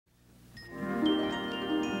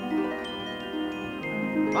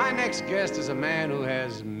My next guest is a man who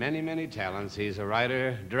has many, many talents. He's a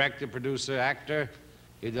writer, director, producer, actor.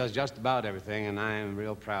 He does just about everything, and I am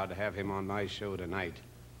real proud to have him on my show tonight.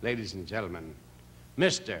 Ladies and gentlemen,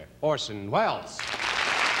 Mr. Orson Welles.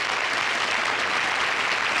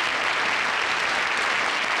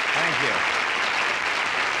 Thank you.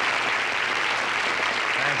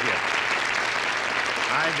 Thank you.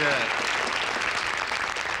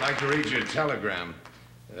 I'd like to read you a telegram.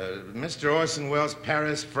 Mr. Orson Welles,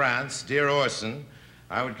 Paris, France. Dear Orson,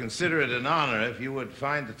 I would consider it an honor if you would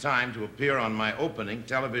find the time to appear on my opening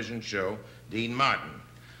television show, Dean Martin.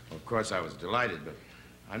 Well, of course, I was delighted, but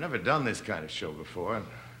I've never done this kind of show before, and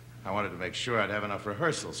I wanted to make sure I'd have enough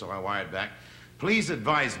rehearsal, so I wired back, please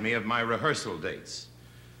advise me of my rehearsal dates.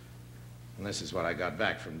 And this is what I got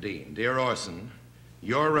back from Dean. Dear Orson,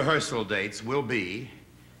 your rehearsal dates will be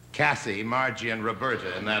Kathy, Margie, and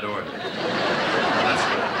Roberta, in that order.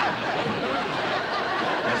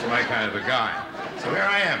 That's my kind of a guy. So here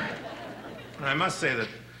I am. And I must say that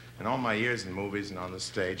in all my years in movies and on the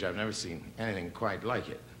stage, I've never seen anything quite like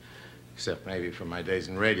it. Except maybe from my days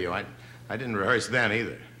in radio. I didn't rehearse then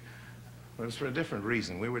either. But it was for a different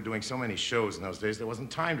reason. We were doing so many shows in those days, there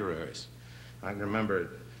wasn't time to rehearse. I can remember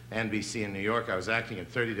at NBC in New York, I was acting in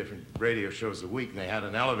 30 different radio shows a week, and they had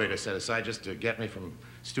an elevator set aside just to get me from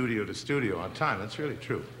studio to studio on time. That's really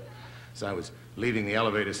true. So I was leaving the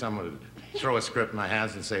elevator, someone would throw a script in my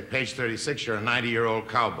hands and say, page 36, you're a 90-year-old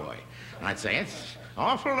cowboy. And I'd say, it's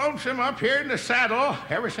awful lonesome up here in the saddle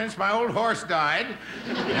ever since my old horse died.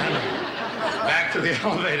 And back to the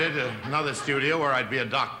elevator to another studio where I'd be a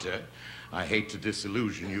doctor. I hate to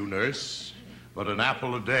disillusion you, nurse, but an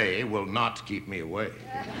apple a day will not keep me away.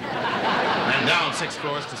 And down 6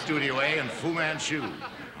 floors to Studio A and Fu Manchu.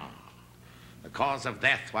 The cause of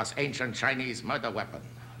death was ancient Chinese murder weapon.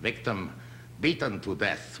 Victim beaten to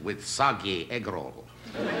death with soggy egg roll.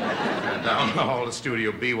 And down the hall to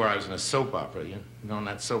Studio B where I was in a soap opera. You know, in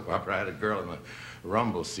that soap opera, I had a girl in the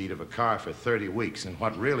rumble seat of a car for 30 weeks. And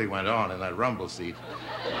what really went on in that rumble seat,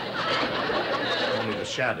 only the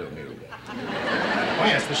shadow knew. Oh,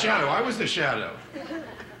 yes, the shadow. I was the shadow.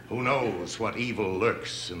 Who knows what evil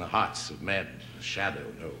lurks in the hearts of men? The shadow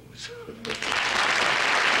knows.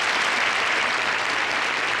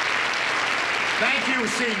 Thank you,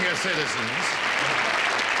 senior citizens.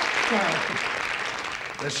 Well,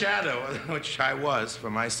 the shadow, which I was for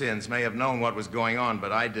my sins, may have known what was going on,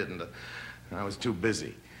 but I didn't. I was too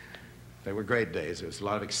busy. They were great days. There was a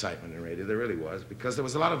lot of excitement in radio. There really was, because there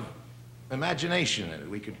was a lot of imagination in it.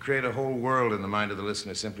 We could create a whole world in the mind of the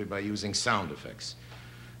listener simply by using sound effects.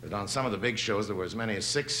 But on some of the big shows, there were as many as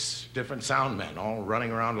 6 different sound men, all running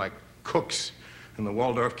around like cooks in the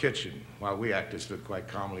Waldorf kitchen, while we actors stood quite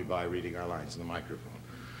calmly by reading our lines in the microphone.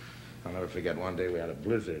 I'll never forget one day we had a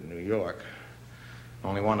blizzard in New York.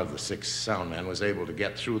 Only one of the 6 sound men was able to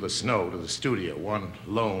get through the snow to the studio, one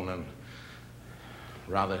lone and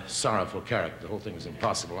rather sorrowful character. The whole thing was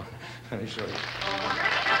impossible. Let me show you.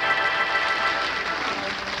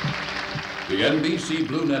 The NBC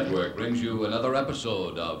Blue Network brings you another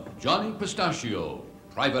episode of Johnny Pistachio,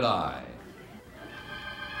 Private Eye.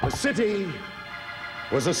 The city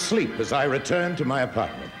was asleep as I returned to my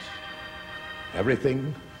apartment.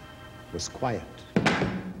 Everything was quiet.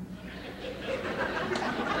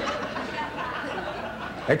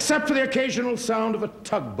 Except for the occasional sound of a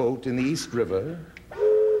tugboat in the East River.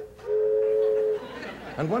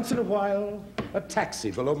 And once in a while, a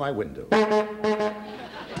taxi below my window.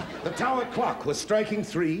 The tower clock was striking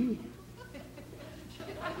 3.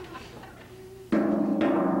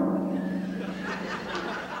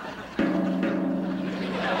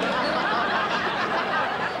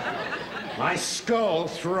 My skull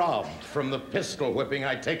throbbed from the pistol whipping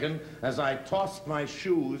I'd taken as I tossed my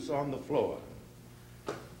shoes on the floor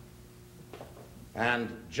and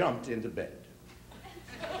jumped into bed.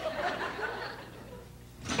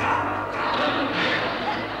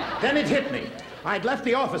 Then it hit me. I'd left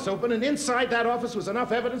the office open, and inside that office was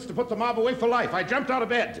enough evidence to put the mob away for life. I jumped out of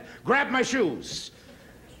bed, grabbed my shoes,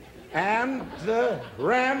 and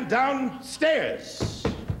ran downstairs,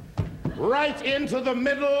 right into the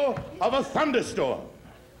middle of a thunderstorm.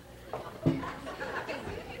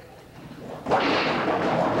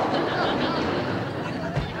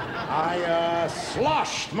 I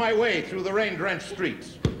sloshed my way through the rain-drenched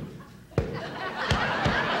streets.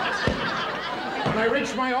 When I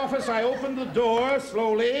reached my office, I opened the door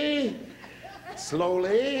slowly,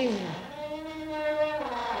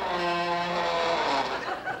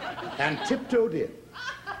 and tiptoed in.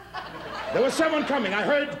 There was someone coming. I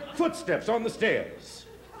heard footsteps on the stairs.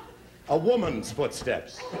 A woman's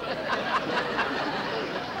footsteps.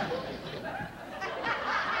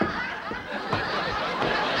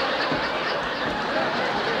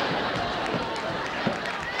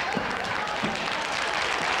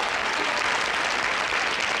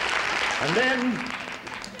 And then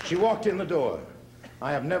she walked in the door.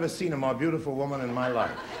 I have never seen a more beautiful woman in my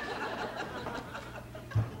life.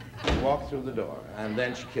 She walked through the door, and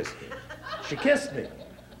then she kissed me. She kissed me,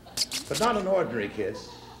 but not an ordinary kiss.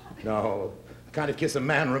 No, the kind of kiss a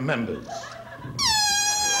man remembers.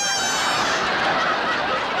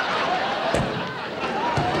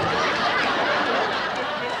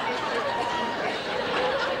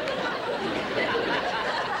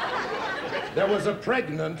 There was a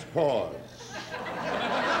pregnant pause.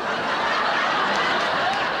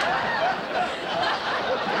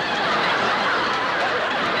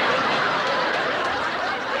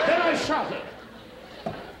 Then I shot her.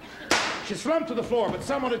 She slumped to the floor, but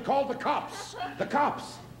someone had called the cops. The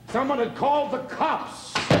cops. Someone had called the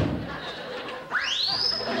cops. I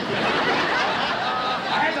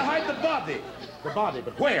had to hide the body. The body,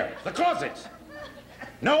 but where? The closet.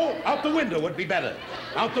 No, out the window would be better.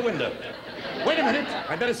 Out the window. Wait a minute.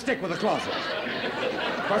 I better stick with the closet.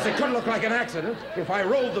 Of course, it could look like an accident if I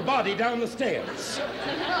rolled the body down the stairs.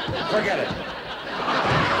 Forget it.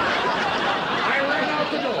 I ran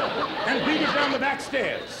out the door and beat it down the back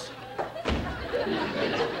stairs.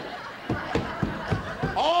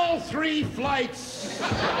 All 3 flights.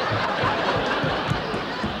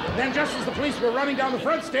 Then, just as the police were running down the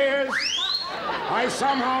front stairs, I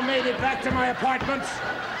somehow made it back to my apartment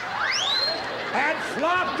and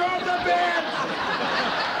flopped on the bed.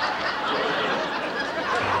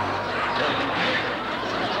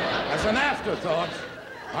 As an afterthought,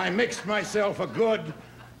 I mixed myself a good,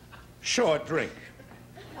 short drink.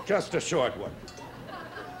 Just a short one.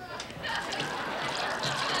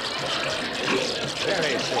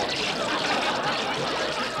 Very short.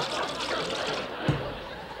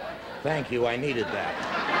 Thank you, I needed that.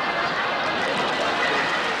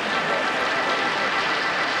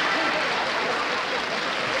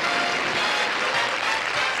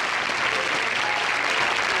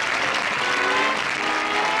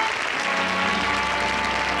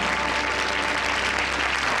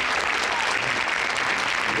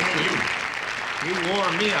 You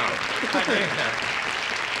wore me out.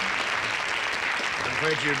 I'm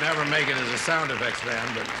afraid you'd never make it as a sound effects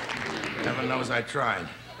man, but heaven knows I tried.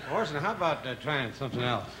 Orson, how about trying something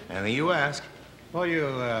else? Anything you ask. Well, you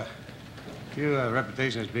have a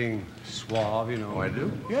reputation as being suave, you know. Oh, I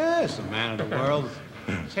do? Yes, a man of the world.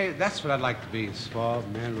 Say, that's what I'd like to be, a suave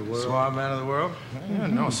man of the world. Suave man of the world? Yeah,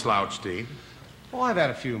 no slouch, Steve. Oh, I've had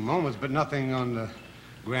a few moments, but nothing on the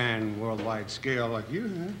grand worldwide scale like you,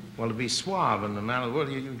 huh? Well, to be suave and the man of the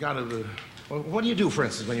world, you got to... well, what do you do, for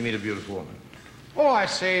instance, when you meet a beautiful woman? Oh, I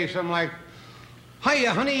say something like,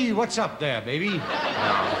 hiya, honey, what's up there, baby? No.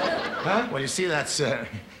 Huh? Well, you see, that's...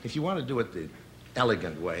 if you want to do it the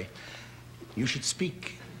elegant way, you should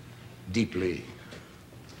speak deeply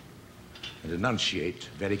and enunciate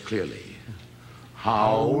very clearly.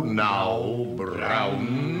 How now,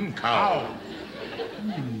 brown cow?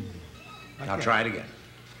 Now try it again.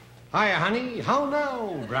 Hiya, honey, how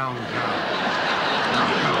now, brown cow?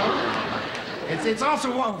 It's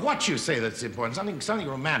also what you say that's important. Something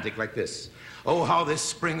romantic like this. Oh, how this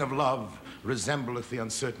spring of love resembleth the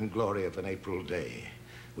uncertain glory of an April day,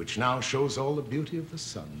 which now shows all the beauty of the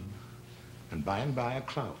sun, and by a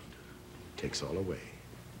cloud takes all away.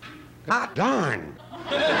 God darn.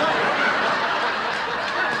 Hey,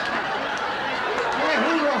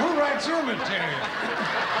 who writes your material?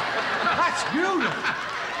 That's beautiful.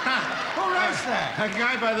 Who writes that? A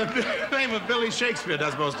guy by the name of Billy Shakespeare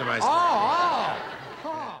does most of my stuff. Oh,